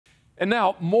And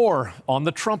now, more on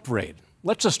the Trump raid.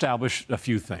 Let's establish a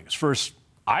few things. First,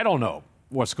 I don't know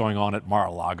what's going on at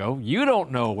Mar-a-Lago. You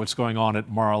don't know what's going on at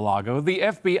Mar-a-Lago. The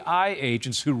FBI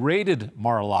agents who raided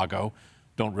Mar-a-Lago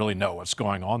don't really know what's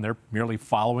going on. They're merely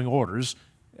following orders,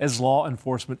 as law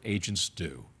enforcement agents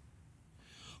do.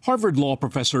 Harvard law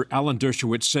professor Alan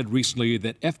Dershowitz said recently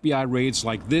that FBI raids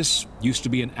like this used to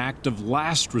be an act of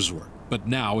last resort, but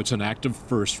now it's an act of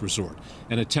first resort,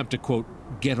 an attempt to, quote,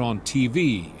 get on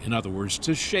TV, in other words,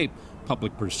 to shape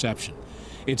public perception.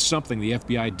 It's something the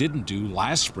FBI didn't do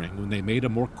last spring when they made a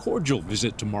more cordial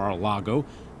visit to Mar-a-Lago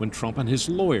when Trump and his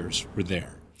lawyers were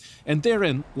there. And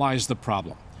therein lies the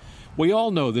problem. We all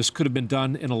know this could have been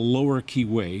done in a lower-key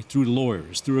way, through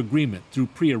lawyers, through agreement, through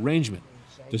prearrangement.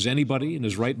 Does anybody in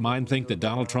his right mind think that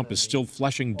Donald Trump is still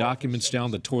flushing documents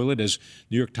down the toilet, as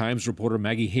New York Times reporter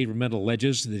Maggie Haberman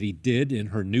alleges that he did in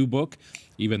her new book,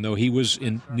 even though he was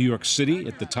in New York City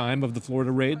at the time of the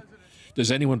Florida raid?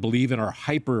 Does anyone believe in our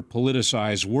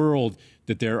hyper-politicized world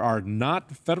that there are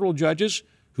not federal judges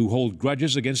who hold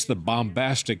grudges against the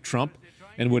bombastic Trump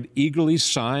and would eagerly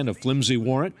sign a flimsy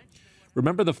warrant?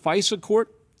 Remember the FISA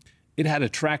court? It had a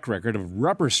track record of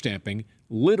rubber stamping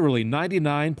literally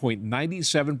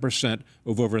 99.97%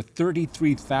 of over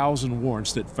 33,000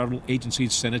 warrants that federal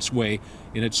agencies sent its way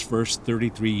in its first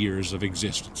 33 years of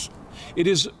existence. It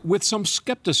is with some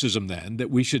skepticism, then,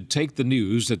 that we should take the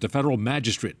news that the federal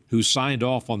magistrate who signed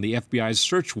off on the FBI's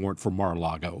search warrant for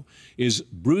Mar-a-Lago is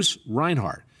Bruce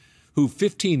Reinhardt, who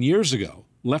 15 years ago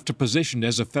left a position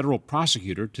as a federal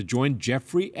prosecutor to join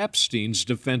Jeffrey Epstein's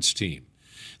defense team.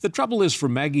 The trouble is for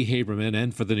Maggie Haberman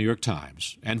and for the New York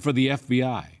Times and for the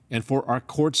FBI and for our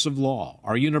courts of law,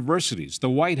 our universities,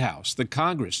 the White House, the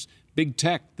Congress, Big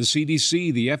Tech, the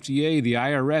CDC, the FDA, the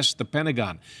IRS, the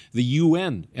Pentagon, the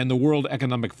UN, and the World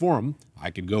Economic Forum,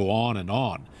 I could go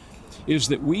on, is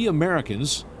that we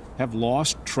Americans have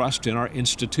lost trust in our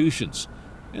institutions.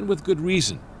 And with good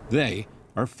reason. They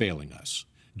are failing us.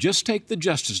 Just take the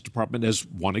Justice Department as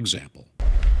one example.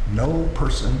 No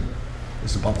person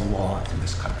is above the law in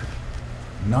this country.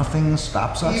 Nothing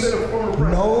stops us. Even a former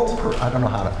president. I don't know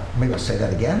how to, maybe I'll say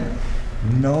that again.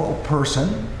 No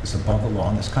person is above the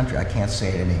law in this country. I can't say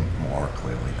it any more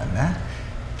clearly than that.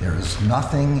 There is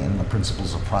nothing in the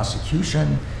principles of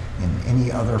prosecution, in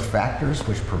any other factors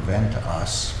which prevent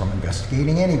us from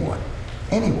investigating anyone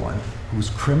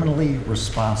who's criminally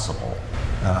responsible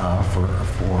for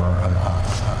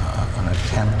an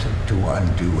attempt to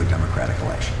undo a democratic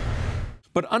election.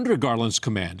 But under Garland's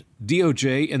command,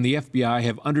 DOJ and the FBI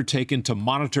have undertaken to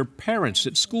monitor parents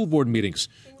at school board meetings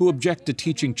who object to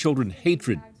teaching children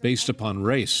hatred based upon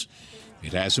race.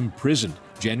 It has imprisoned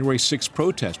January 6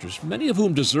 protesters, many of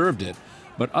whom deserved it,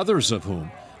 but others of whom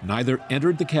neither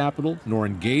entered the Capitol nor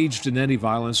engaged in any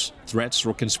violence, threats,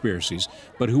 or conspiracies,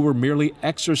 but who were merely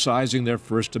exercising their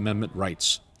First Amendment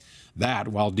rights. That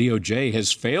while DOJ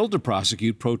has failed to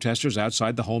prosecute protesters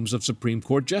outside the homes of Supreme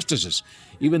Court justices,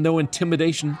 even though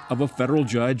intimidation of a federal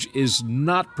judge is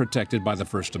not protected by the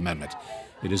First Amendment.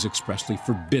 It is expressly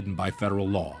forbidden by federal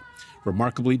law.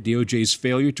 Remarkably, DOJ's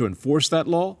failure to enforce that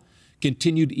law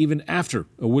continued even after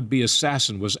a would-be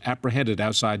assassin was apprehended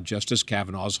outside Justice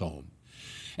Kavanaugh's home.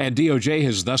 And DOJ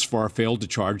has thus far failed to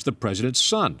charge the president's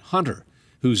son, Hunter,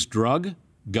 whose drug,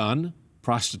 gun,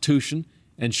 prostitution,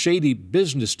 and shady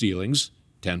business dealings,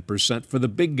 10% for the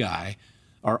big guy,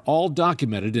 are all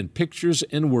documented in pictures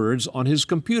and words on his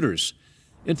computers.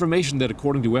 Information that,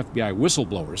 according to FBI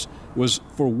whistleblowers, was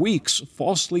for weeks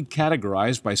falsely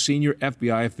categorized by senior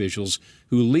FBI officials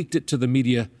who leaked it to the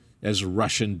media as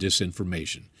Russian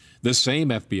disinformation. The same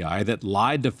FBI that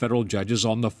lied to federal judges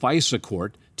on the FISA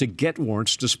court to get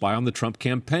warrants to spy on the Trump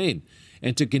campaign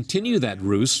and to continue that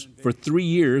ruse for 3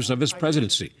 years of his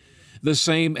presidency. The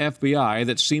same FBI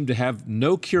that seemed to have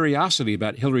no curiosity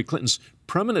about Hillary Clinton's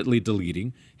permanently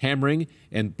deleting, hammering,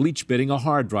 and bleach-bitting a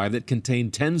hard drive that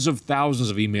contained tens of thousands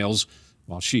of emails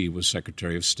while she was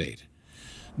Secretary of State.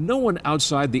 No one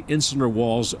outside the insular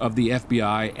walls of the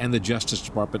FBI and the Justice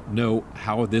Department know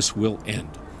how this will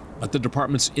end. But the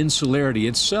department's insularity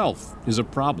itself is a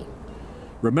problem.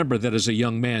 Remember that as a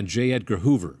young man, J. Edgar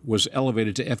Hoover was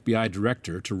elevated to FBI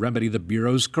director to remedy the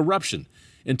Bureau's corruption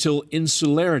until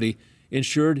insularity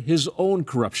ensured his own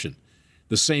corruption.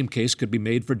 The same case could be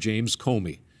made for James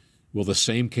Comey. Will the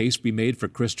same case be made for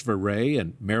Christopher Wray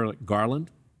and Merrick Garland?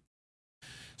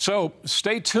 So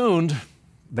stay tuned.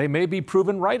 They may be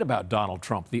proven right about Donald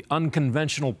Trump, the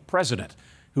unconventional president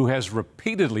who has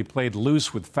repeatedly played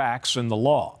loose with facts and the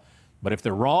law. But if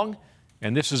they're wrong,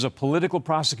 and this is a political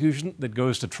prosecution that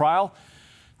goes to trial,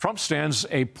 Trump stands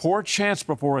a poor chance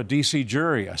before a D.C.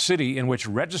 jury, a city in which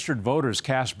registered voters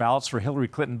cast ballots for Hillary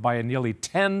Clinton by a nearly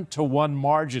 10-to-1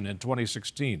 margin in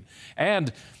 2016.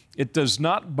 And it does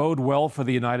not bode well for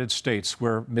the United States,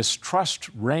 where mistrust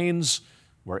reigns,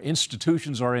 where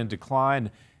institutions are in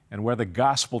decline, and where the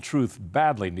gospel truth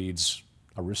badly needs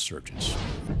a resurgence.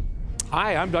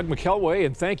 Hi, I'm Doug McKelway,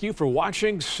 and thank you for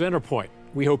watching Centerpoint.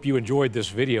 We hope you enjoyed this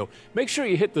video. Make sure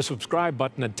you hit the subscribe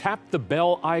button and tap the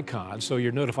bell icon so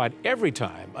you're notified every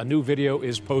time a new video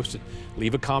is posted.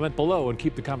 Leave a comment below and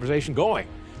keep the conversation going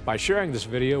by sharing this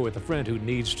video with a friend who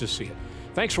needs to see it.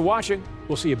 Thanks for watching.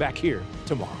 We'll see you back here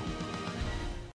tomorrow.